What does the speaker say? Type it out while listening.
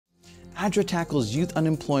ADRA tackles youth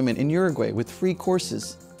unemployment in Uruguay with free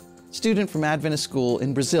courses. A student from Adventist school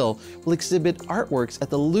in Brazil will exhibit artworks at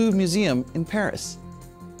the Louvre Museum in Paris.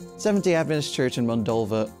 Seventh-day Adventist Church in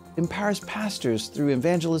Moldova empowers pastors through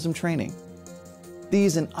evangelism training.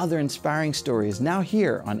 These and other inspiring stories now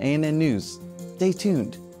here on ANN News. Stay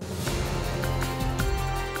tuned.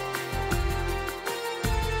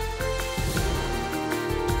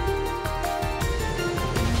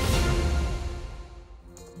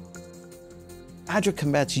 ADRA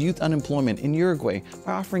combats youth unemployment in Uruguay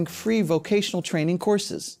by offering free vocational training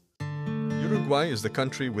courses. Uruguay is the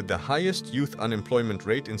country with the highest youth unemployment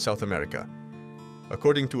rate in South America.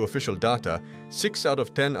 According to official data, 6 out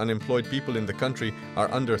of 10 unemployed people in the country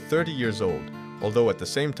are under 30 years old, although at the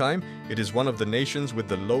same time, it is one of the nations with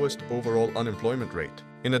the lowest overall unemployment rate.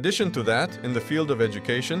 In addition to that, in the field of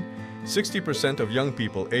education, 60% of young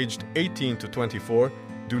people aged 18 to 24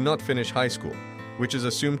 do not finish high school, which is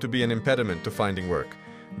assumed to be an impediment to finding work.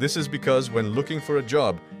 This is because when looking for a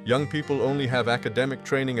job, young people only have academic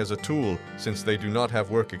training as a tool since they do not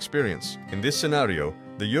have work experience. In this scenario,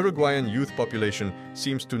 the Uruguayan youth population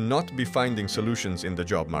seems to not be finding solutions in the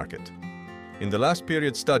job market. In the last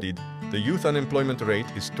period studied, the youth unemployment rate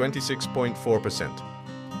is 26.4%,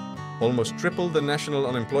 almost triple the national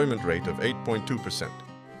unemployment rate of 8.2%.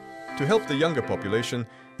 To help the younger population,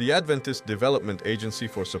 the Adventist Development Agency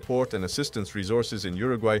for Support and Assistance Resources in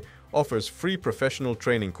Uruguay offers free professional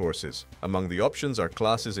training courses. Among the options are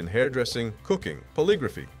classes in hairdressing, cooking,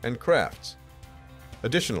 polygraphy, and crafts.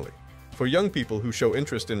 Additionally, for young people who show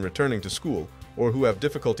interest in returning to school or who have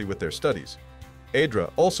difficulty with their studies,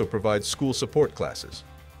 ADRA also provides school support classes.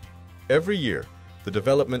 Every year, the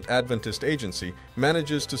Development Adventist Agency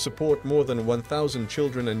manages to support more than 1,000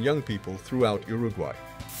 children and young people throughout Uruguay.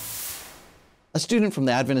 A student from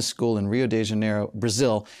the Adventist school in Rio de Janeiro,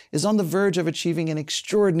 Brazil, is on the verge of achieving an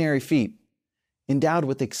extraordinary feat. Endowed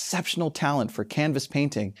with exceptional talent for canvas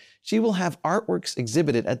painting, she will have artworks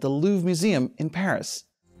exhibited at the Louvre Museum in Paris.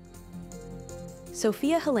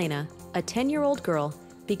 Sofia Helena, a 10-year-old girl,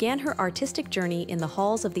 began her artistic journey in the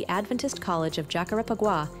halls of the Adventist College of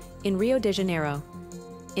Jacarepaguá in Rio de Janeiro.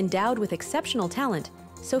 Endowed with exceptional talent,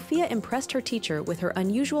 Sofia impressed her teacher with her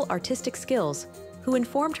unusual artistic skills, who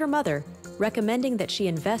informed her mother, recommending that she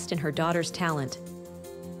invest in her daughter's talent.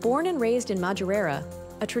 Born and raised in Madureira,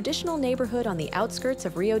 a traditional neighborhood on the outskirts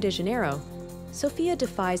of Rio de Janeiro, Sofia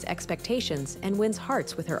defies expectations and wins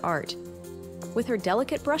hearts with her art. With her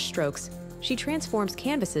delicate brushstrokes, she transforms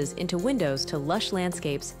canvases into windows to lush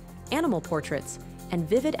landscapes, animal portraits, and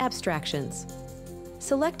vivid abstractions.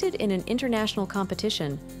 Selected in an international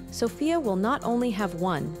competition, Sofia will not only have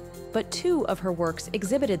 1, but 2 of her works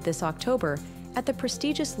exhibited this October at the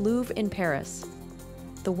prestigious Louvre in Paris.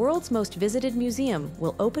 The world's most visited museum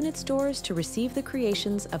will open its doors to receive the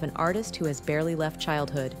creations of an artist who has barely left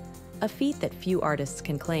childhood, a feat that few artists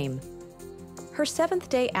can claim. Her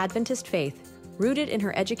Seventh-day Adventist faith, rooted in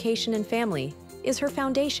her education and family, is her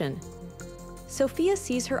foundation. Sofia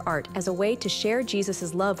sees her art as a way to share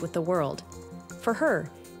Jesus' love with the world. For her,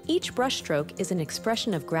 each brushstroke is an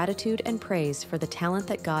expression of gratitude and praise for the talent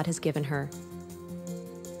that God has given her.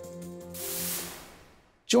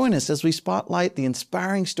 Join us as we spotlight the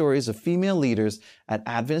inspiring stories of female leaders at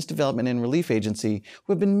Adventist Development and Relief Agency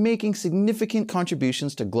who have been making significant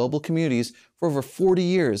contributions to global communities for over 40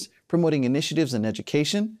 years, promoting initiatives in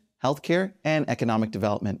education, healthcare, and economic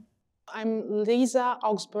development. I'm Lisa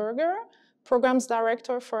Augsburger, Programs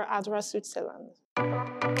Director for ADRA Switzerland.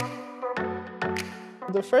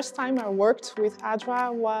 The first time I worked with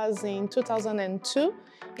ADRA was in 2002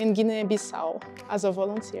 in Guinea-Bissau as a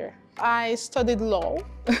volunteer. I studied law,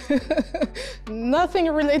 nothing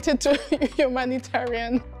related to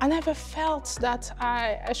humanitarian. I never felt that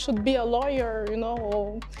I should be a lawyer, you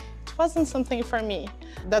know. It wasn't something for me.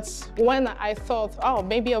 That's when I thought, oh,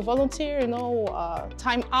 maybe a volunteer, you know,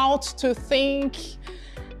 time out to think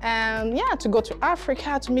and yeah, to go to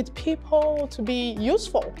Africa, to meet people, to be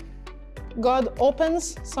useful. God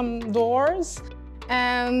opens some doors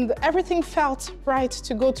and everything felt right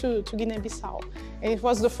to go to Guinea-Bissau. It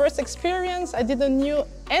was the first experience. I didn't know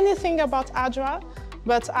anything about ADRA,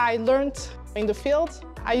 but I learned in the field.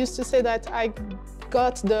 I used to say that I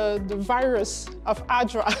got the virus of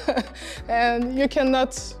ADRA and you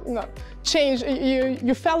cannot change.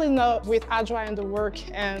 You fell in love with ADRA and the work,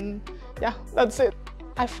 and yeah, that's it.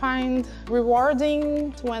 I find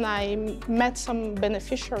rewarding when I met some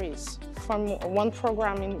beneficiaries from one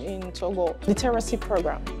program in Togo, literacy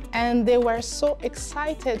program. And they were so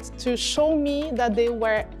excited to show me that they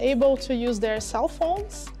were able to use their cell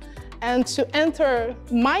phones and to enter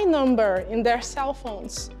my number in their cell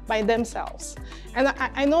phones by themselves. And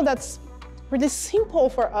I know that's really simple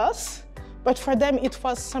for us, but for them it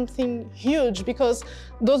was something huge, because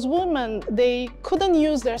those women, they couldn't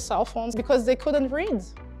use their cell phones because they couldn't read.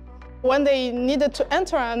 When they needed to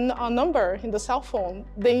enter a number in the cell phone,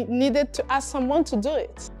 they needed to ask someone to do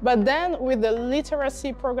it. But then with the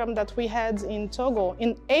literacy program that we had in Togo,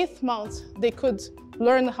 in 8th month, they could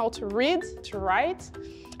learn how to read, to write,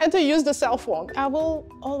 and to use the cell phone. I will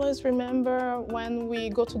always remember when we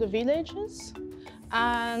go to the villages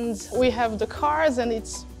and we have the cars and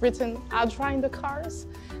it's written ADRA in the cars.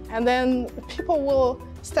 And then people will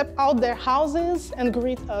step out their houses and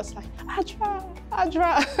greet us like, ADRA,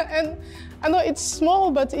 ADRA. And I know it's small,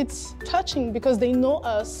 but it's touching because they know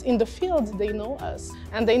us. In the field, they know us.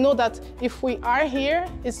 And they know that if we are here,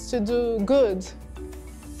 it's to do good.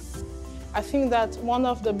 I think that one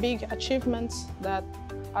of the big achievements that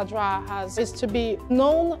ADRA has is to be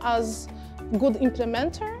known as good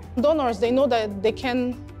implementer. Donors, they know that they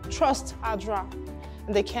can trust ADRA.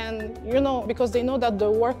 They can, because they know that the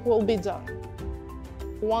work will be done.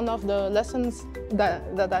 One of the lessons that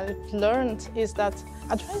I've learned is that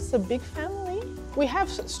ADRA is a big family. We have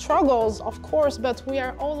struggles, of course, but we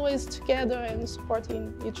are always together and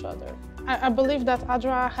supporting each other. I believe that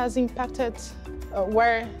ADRA has impacted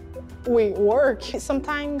where we work.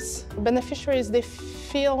 Sometimes beneficiaries, they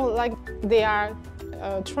feel like they are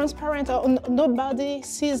transparent or nobody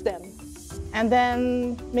sees them. And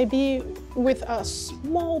then maybe with a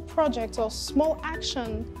small project or small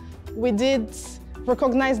action, we did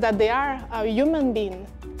recognize that they are a human being.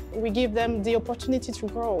 We give them the opportunity to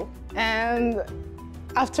grow. And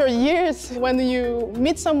after years, when you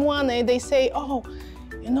meet someone and they say, oh,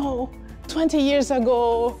 20 years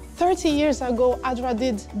ago, 30 years ago, ADRA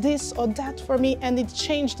did this or that for me and it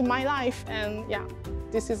changed my life. And yeah,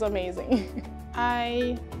 this is amazing.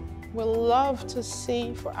 I will love to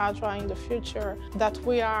see for ADRA in the future that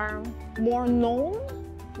we are more known,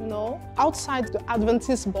 outside the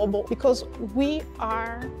Adventist bubble, because we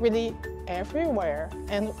are really everywhere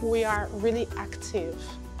and we are really active.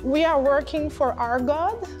 We are working for our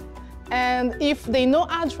God, and if they know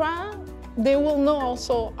ADRA, they will know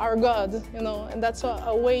also our God, and that's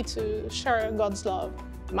a way to share God's love.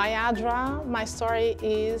 My ADRA, my story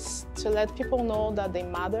is to let people know that they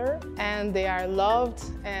matter and they are loved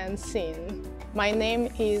and seen. My name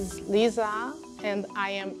is Lisa and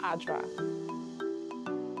I am ADRA.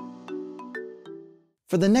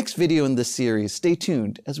 For the next video in this series, stay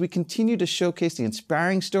tuned as we continue to showcase the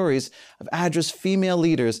inspiring stories of ADRA's female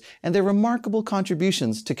leaders and their remarkable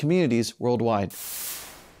contributions to communities worldwide.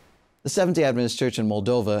 The Seventh-day Adventist Church in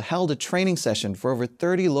Moldova held a training session for over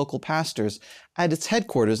 30 local pastors at its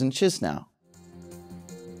headquarters in Chisinau.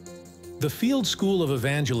 The Field School of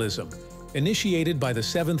Evangelism, initiated by the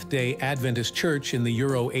Seventh-day Adventist Church in the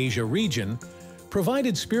Euro-Asia region,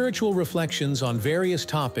 provided spiritual reflections on various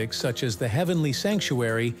topics such as the heavenly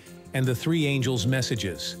sanctuary and the three angels'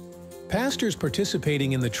 messages. Pastors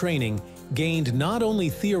participating in the training gained not only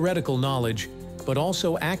theoretical knowledge, but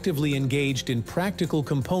also actively engaged in practical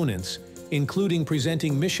components, including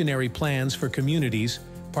presenting missionary plans for communities,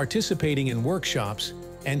 participating in workshops,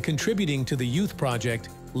 and contributing to the youth project,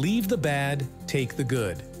 Leave the Bad, Take the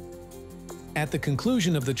Good. At the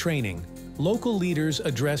conclusion of the training, local leaders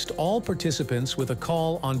addressed all participants with a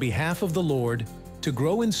call on behalf of the Lord to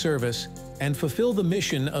grow in service and fulfill the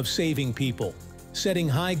mission of saving people, setting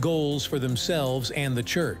high goals for themselves and the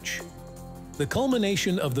church. The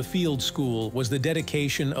culmination of the field school was the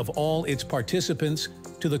dedication of all its participants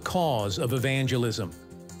to the cause of evangelism.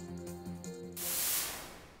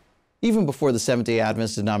 Even before the Seventh-day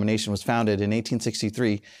Adventist denomination was founded in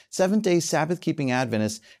 1863, Seventh-day Sabbath-keeping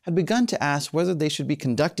Adventists had begun to ask whether they should be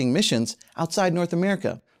conducting missions outside North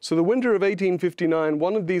America. So the winter of 1859,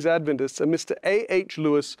 one of these Adventists, a Mr. A.H.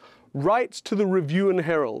 Lewis, writes to the Review and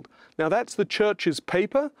Herald. Now that's the church's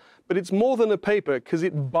paper, but it's more than a paper because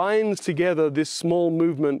it binds together this small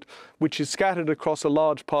movement which is scattered across a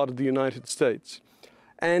large part of the United States.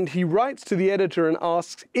 And he writes to the editor and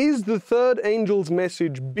asks, is the third angel's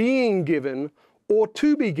message being given or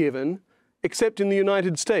to be given except in the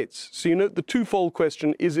United States? So you note the twofold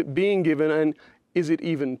question, is it being given and is it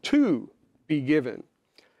even to be given?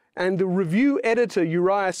 And the Review editor,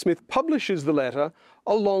 Uriah Smith, publishes the letter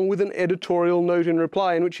along with an editorial note in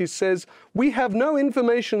reply in which he says, we have no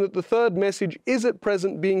information that the third message is at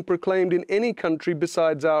present being proclaimed in any country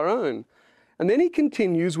besides our own. And then he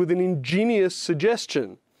continues with an ingenious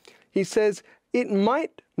suggestion. He says, it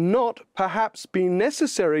might not perhaps be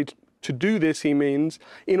necessary to do this, he means,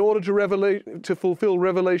 in order to fulfill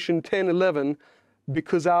Revelation 10:11,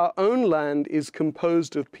 because our own land is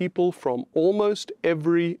composed of people from almost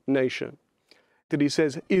every nation. That he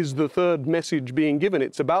says is the third message being given.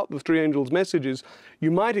 It's about the three angels' messages.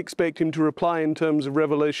 You might expect him to reply in terms of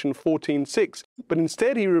Revelation 14:6, but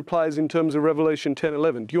instead he replies in terms of Revelation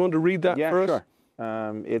 10:11. Do you want to read that for us? Yeah,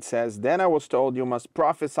 sure. It says, "Then I was told, you must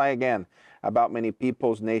prophesy again about many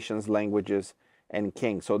peoples, nations, languages, and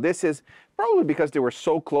kings." So this is probably because they were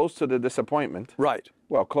so close to the disappointment. Right.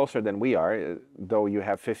 Well, closer than we are, though you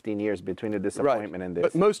have 15 years between the disappointment and this.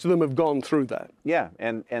 But most of them have gone through that. Yeah,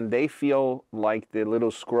 and they feel like the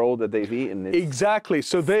little scroll that they've eaten Exactly.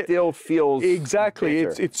 So they still feels exactly.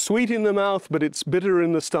 bitter. It's sweet in the mouth, but it's bitter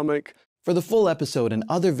in the stomach. For the full episode and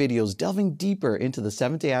other videos delving deeper into the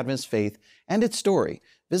Seventh-day Adventist faith and its story,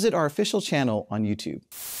 visit our official channel on YouTube.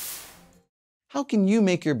 How can you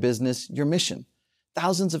make your business your mission?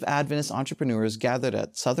 Thousands of Adventist entrepreneurs gathered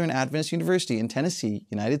at Southern Adventist University in Tennessee,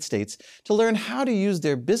 United States, to learn how to use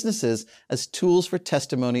their businesses as tools for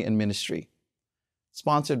testimony and ministry.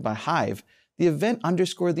 Sponsored by Hive, the event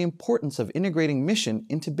underscored the importance of integrating mission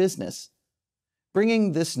into business.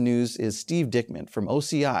 Bringing this news is Steve Dickman from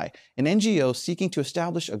OCI, an NGO seeking to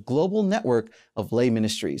establish a global network of lay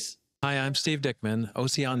ministries. Hi, I'm Steve Dickman,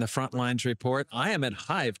 OCI on the Front Lines Report. I am at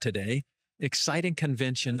Hive today. Exciting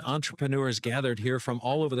convention. Entrepreneurs gathered here from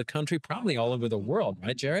all over the country, probably all over the world,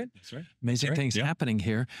 right, Jared? That's right. Amazing things happening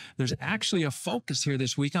here. There's actually a focus here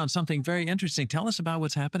this week on something very interesting. Tell us about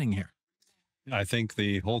what's happening here. I think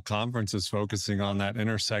the whole conference is focusing on that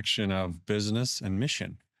intersection of business and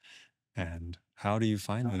mission. And how do you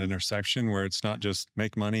find that intersection where it's not just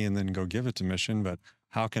make money and then go give it to mission, but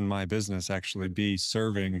how can my business actually be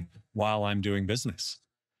serving while I'm doing business?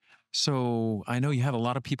 So I know you have a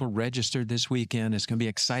lot of people registered this weekend. It's going to be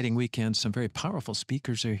an exciting weekend. Some very powerful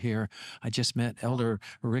speakers are here. I just met Elder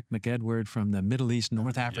Rick McEdward from the Middle East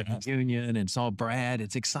North African Union and saw Brad.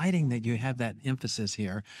 It's exciting that you have that emphasis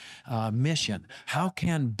here. Mission. How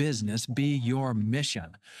can business be your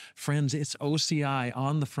mission? Friends, it's OCI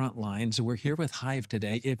on the front lines. We're here with Hive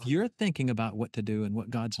today. If you're thinking about what to do and what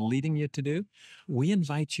God's leading you to do, we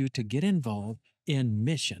invite you to get involved in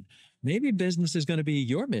mission. Maybe business is going to be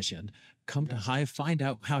your mission. Come to Hive, find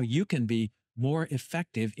out how you can be more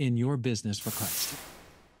effective in your business for Christ.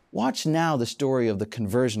 Watch now the story of the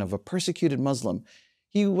conversion of a persecuted Muslim.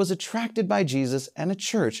 He was attracted by Jesus and a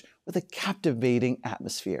church with a captivating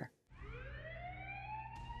atmosphere.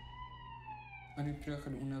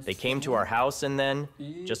 They came to our house and then,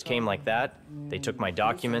 just came like that. They took my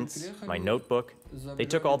documents, my notebook. They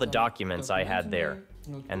took all the documents I had there.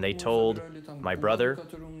 And they told my brother,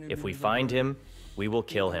 if we find him, we will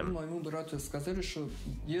kill him.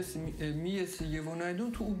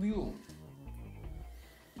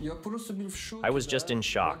 I was just in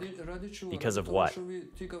shock. Because of what?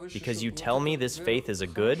 Because you tell me this faith is a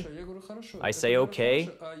good? I say, okay,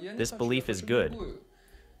 this belief is good.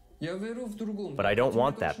 But I don't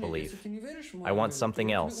want that belief. I want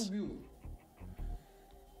something else.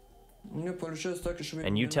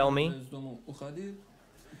 And you tell me,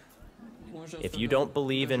 if you don't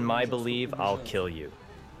believe in my belief, I'll kill you.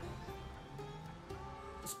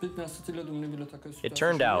 It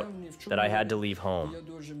turned out that I had to leave home.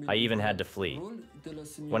 I even had to flee.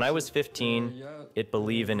 When I was 15, it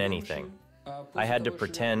believed in anything. I had to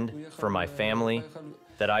pretend for my family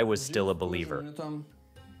that I was still a believer.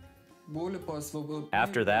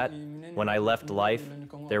 After that, when I left life,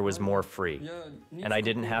 there was more free, and I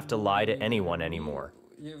didn't have to lie to anyone anymore.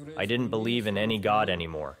 I didn't believe in any God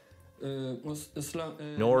anymore,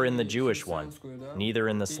 nor in the Jewish one, neither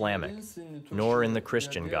in the Islamic, nor in the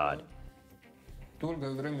Christian God.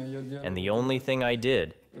 And the only thing I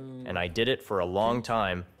did, and I did it for a long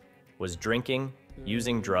time, was drinking,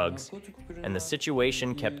 using drugs, and the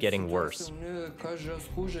situation kept getting worse.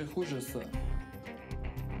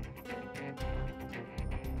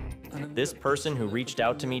 This person who reached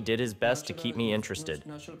out to me did his best to keep me interested.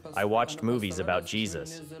 I watched movies about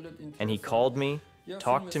Jesus, and he called me,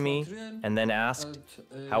 talked to me, and then asked,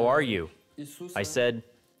 "How are you?" I said,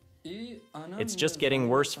 "It's just getting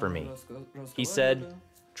worse for me." He said,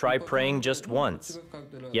 "Try praying just once.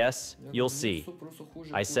 Yes, you'll see."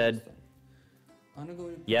 I said,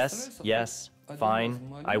 "Yes, yes, fine,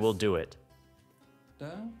 I will do it."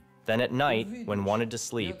 Then at night, when wanted to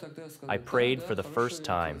sleep, I prayed for the first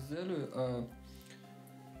time.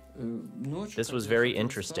 This was very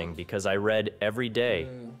interesting because I read every day,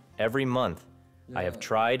 every month. I have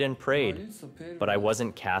tried and prayed, but I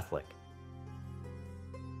wasn't Catholic.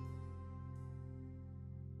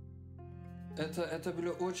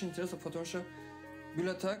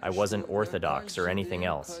 I wasn't orthodox or anything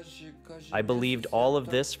else. I believed all of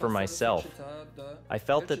this for myself. I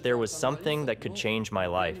felt that there was something that could change my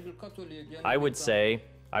life. I would say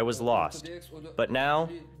I was lost, but now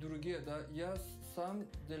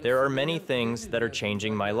there are many things that are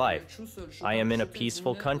changing my life. I am in a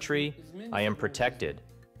peaceful country. I am protected.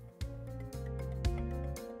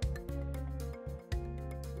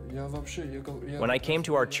 When I came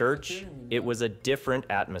to our church, it was a different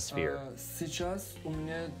atmosphere.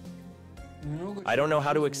 I don't know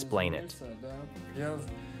how to explain it.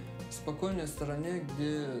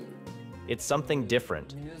 It's something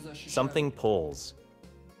different. Something pulls.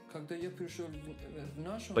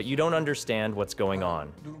 But you don't understand what's going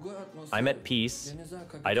on. I'm at peace.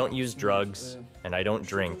 I don't use drugs, and I don't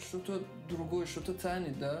drink.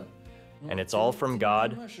 And it's all from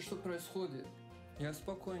God.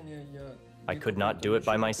 I could not do it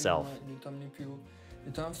by myself.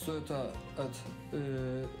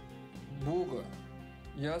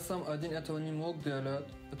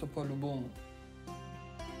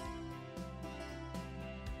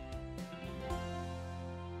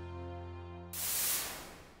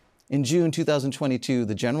 In June 2022,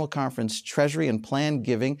 the General Conference Treasury and Planned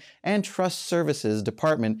Giving and Trust Services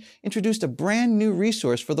Department introduced a brand new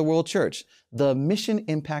resource for the World Church, the Mission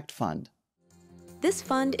Impact Fund. This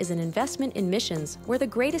fund is an investment in missions where the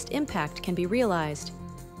greatest impact can be realized.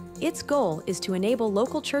 Its goal is to enable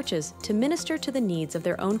local churches to minister to the needs of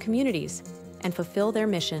their own communities and fulfill their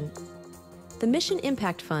mission. The Mission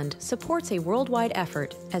Impact Fund supports a worldwide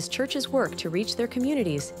effort as churches work to reach their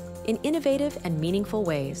communities in innovative and meaningful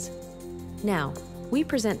ways. Now, we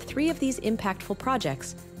present 3 of these impactful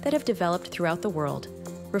projects that have developed throughout the world,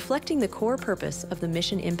 reflecting the core purpose of the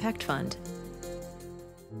Mission Impact Fund.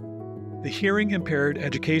 The Hearing Impaired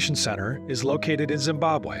Education Center is located in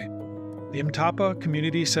Zimbabwe. The Mtapa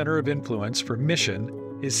Community Center of Influence for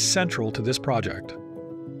Mission is central to this project.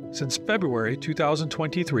 Since February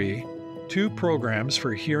 2023, 2 programs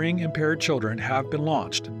for hearing impaired children have been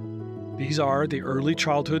launched. These are the Early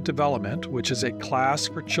Childhood Development, which is a class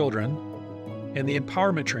for children, and the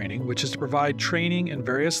Empowerment Training, which is to provide training in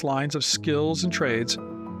various lines of skills and trades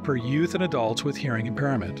for youth and adults with hearing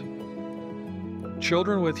impairment.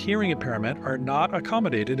 Children with hearing impairment are not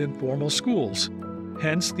accommodated in formal schools.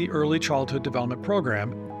 Hence, the Early Childhood Development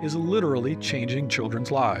Program is literally changing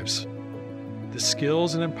children's lives. The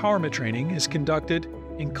Skills and Empowerment Training is conducted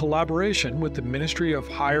in collaboration with the Ministry of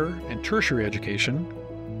Higher and Tertiary Education,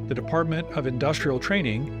 the Department of Industrial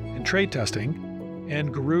Training and Trade Testing,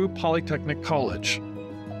 and Guru Polytechnic College.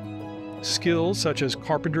 Skills such as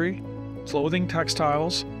carpentry, clothing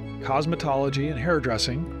textiles, cosmetology and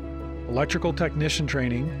hairdressing, electrical technician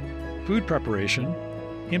training, food preparation,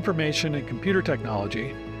 information and computer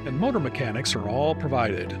technology, and motor mechanics are all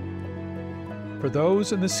provided. For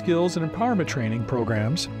those in the Skills and Empowerment Training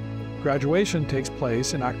programs, graduation takes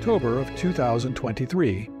place in October of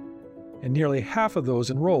 2023, and nearly half of those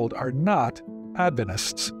enrolled are not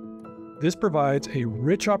Adventists. This provides a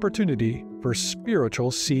rich opportunity for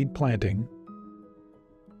spiritual seed planting.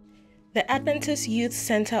 The Adventist Youth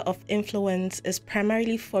Center of Influence is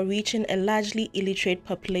primarily for reaching a largely illiterate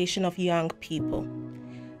population of young people.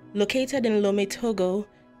 Located in Lomé, Togo,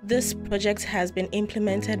 this project has been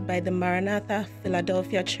implemented by the Maranatha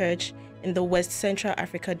Philadelphia Church in the West Central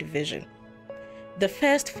Africa Division. The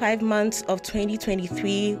first 5 months of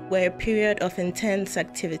 2023 were a period of intense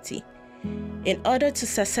activity. In order to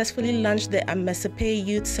successfully launch the Amasepe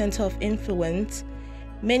Youth Center of Influence,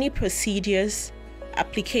 many procedures,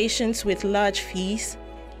 applications with large fees,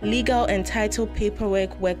 legal and title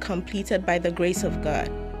paperwork were completed by the grace of God.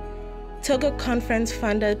 Togo Conference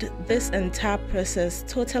funded this entire process,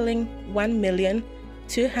 totaling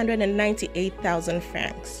 1,298,000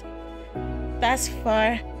 francs. Thus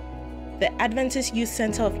far, the Adventist Youth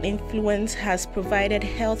Center of Influence has provided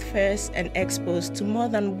health fairs and expos to more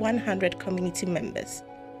than 100 community members.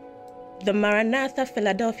 The Maranatha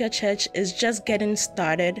Philadelphia Church is just getting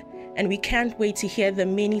started, and we can't wait to hear the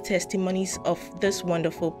many testimonies of this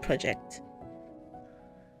wonderful project.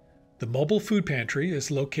 The Mobile Food Pantry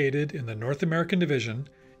is located in the North American Division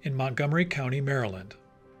in Montgomery County, Maryland.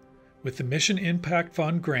 With the Mission Impact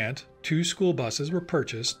Fund grant, 2 school buses were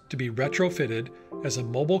purchased to be retrofitted as a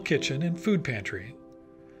mobile kitchen and food pantry.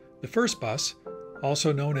 The first bus,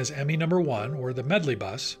 also known as ME number 1 or the Medley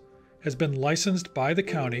Bus, has been licensed by the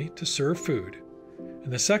county to serve food,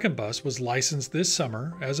 and the second bus was licensed this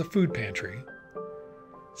summer as a food pantry.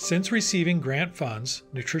 Since receiving grant funds,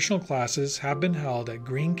 nutritional classes have been held at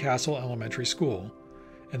Greencastle Elementary School,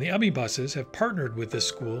 and the ME buses have partnered with this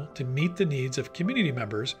school to meet the needs of community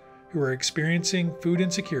members who are experiencing food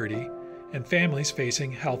insecurity and families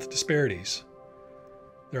facing health disparities.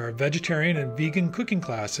 There are vegetarian and vegan cooking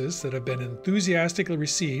classes that have been enthusiastically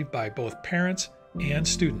received by both parents and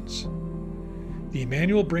students. The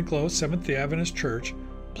Emmanuel Brinklow Seventh-day Adventist Church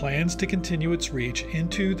plans to continue its reach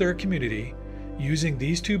into their community using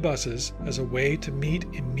these 2 buses as a way to meet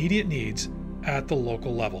immediate needs at the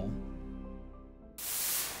local level.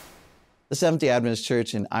 The Seventh-day Adventist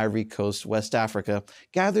Church in Ivory Coast, West Africa,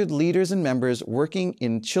 gathered leaders and members working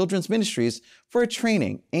in children's ministries for a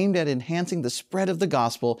training aimed at enhancing the spread of the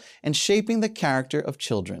gospel and shaping the character of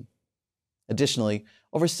children. Additionally,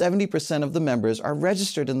 over 70% of the members are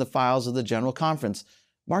registered in the files of the General Conference,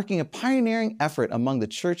 marking a pioneering effort among the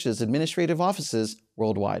church's administrative offices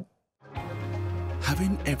worldwide.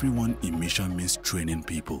 Having everyone in mission means training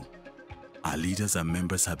people. Our leaders and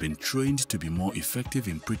members have been trained to be more effective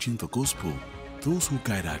in preaching the gospel. Those who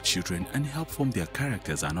guide our children and help form their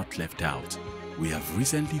characters are not left out. We have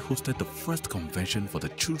recently hosted the first convention for the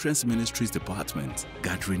Children's Ministries Department,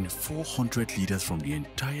 gathering 400 leaders from the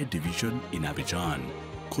entire division in Abidjan,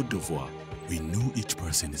 Côte d'Ivoire. We know each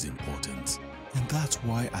person is important, and that's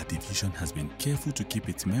why our division has been careful to keep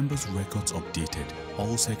its members' records updated.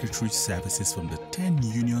 All secretary services from the 10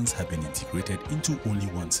 unions have been integrated into only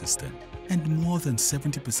one system, and more than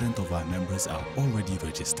 70% of our members are already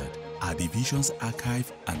registered. Our division's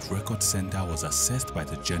archive and record center was assessed by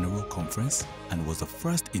the General Conference and was the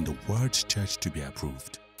first in the world church to be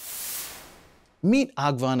approved. Meet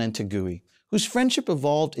Agvan and Tagui, whose friendship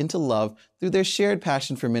evolved into love through their shared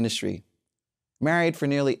passion for ministry. Married for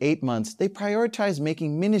nearly 8 months, they prioritized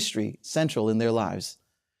making ministry central in their lives.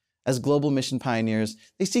 As global mission pioneers,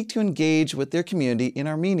 they seek to engage with their community in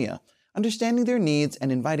Armenia, understanding their needs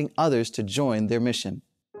and inviting others to join their mission.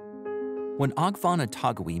 When Agvan and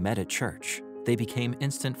Tagui met at church, they became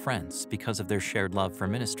instant friends because of their shared love for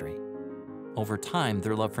ministry. Over time,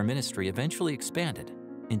 their love for ministry eventually expanded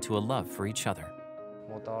into a love for each other.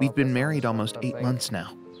 We've been married almost 8 months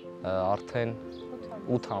now.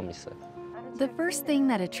 The first thing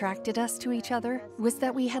that attracted us to each other was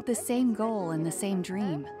that we had the same goal and the same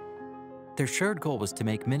dream. Their shared goal was to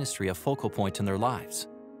make ministry a focal point in their lives.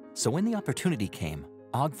 So when the opportunity came,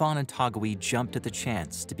 Agvan and Tagui jumped at the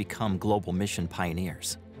chance to become global mission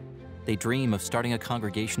pioneers. They dream of starting a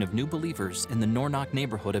congregation of new believers in the Nornak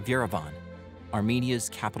neighborhood of Yerevan, Armenia's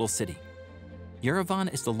capital city.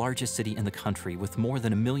 Yerevan is the largest city in the country with more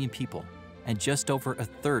than 1 million people and just over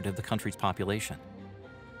 1/3 of the country's population.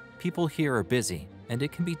 People here are busy, and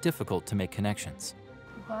it can be difficult to make connections.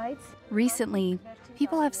 Recently,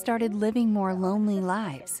 people have started living more lonely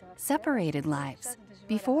lives, separated lives.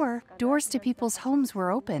 Before, doors to people's homes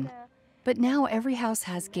were open, but now every house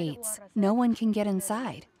has gates. No one can get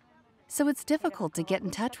inside. So it's difficult to get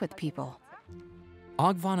in touch with people.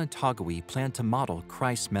 Agvan and Tagui plan to model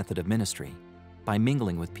Christ's method of ministry by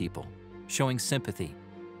mingling with people, showing sympathy,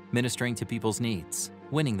 ministering to people's needs,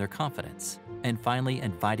 winning their confidence, and finally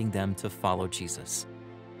inviting them to follow Jesus.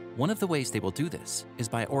 One of the ways they will do this is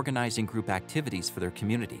by organizing group activities for their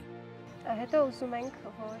community.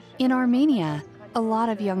 In Armenia, a lot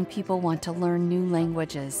of young people want to learn new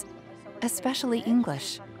languages, especially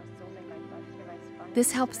English.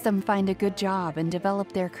 This helps them find a good job and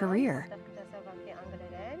develop their career.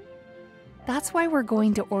 That's why we're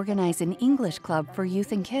going to organize an English club for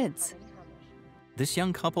youth and kids. This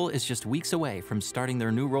young couple is just weeks away from starting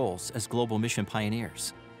their new roles as global mission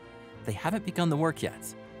pioneers. They haven't begun the work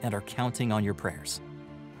yet and are counting on your prayers.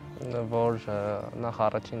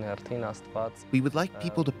 We would like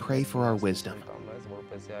people to pray for our wisdom.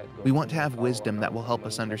 We want to have wisdom that will help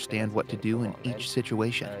us understand what to do in each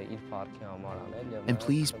situation. And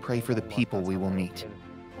please pray for the people we will meet.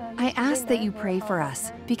 I ask that you pray for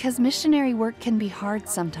us, because missionary work can be hard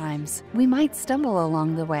sometimes. We might stumble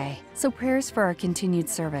along the way, so prayers for our continued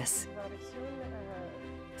service.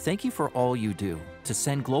 Thank you for all you do to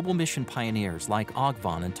send global mission pioneers like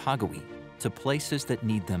Agvan and Tagui to places that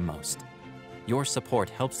need them most. Your support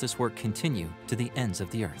helps this work continue to the ends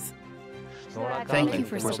of the earth. Thank you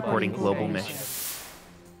for supporting Global Mission.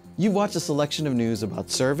 You've watched a selection of news about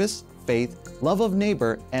service, faith, love of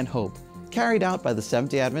neighbor, and hope, carried out by the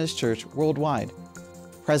Seventh-day Adventist Church worldwide.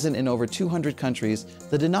 Present in over 200 countries,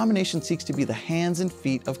 the denomination seeks to be the hands and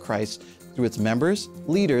feet of Christ through its members,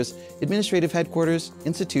 leaders, administrative headquarters,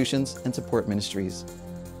 institutions, and support ministries.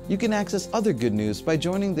 You can access other good news by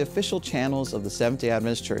joining the official channels of the Seventh-day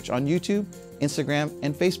Adventist Church on YouTube, Instagram,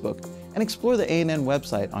 and Facebook, and explore the ANN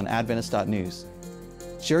website on adventist.news.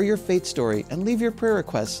 Share your faith story and leave your prayer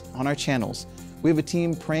requests on our channels. We have a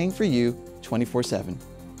team praying for you 24/7.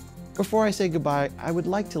 Before I say goodbye, I would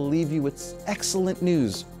like to leave you with excellent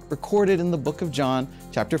news recorded in the book of John,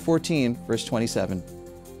 chapter 14, verse 27.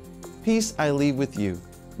 Peace I leave with you,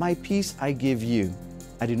 my peace I give you.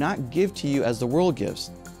 I do not give to you as the world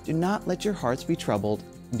gives. Do not let your hearts be troubled,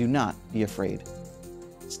 and do not be afraid.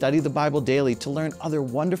 Study the Bible daily to learn other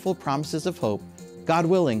wonderful promises of hope. God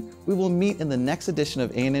willing, we will meet in the next edition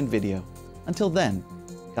of ANN Video. Until then,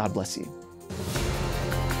 God bless you.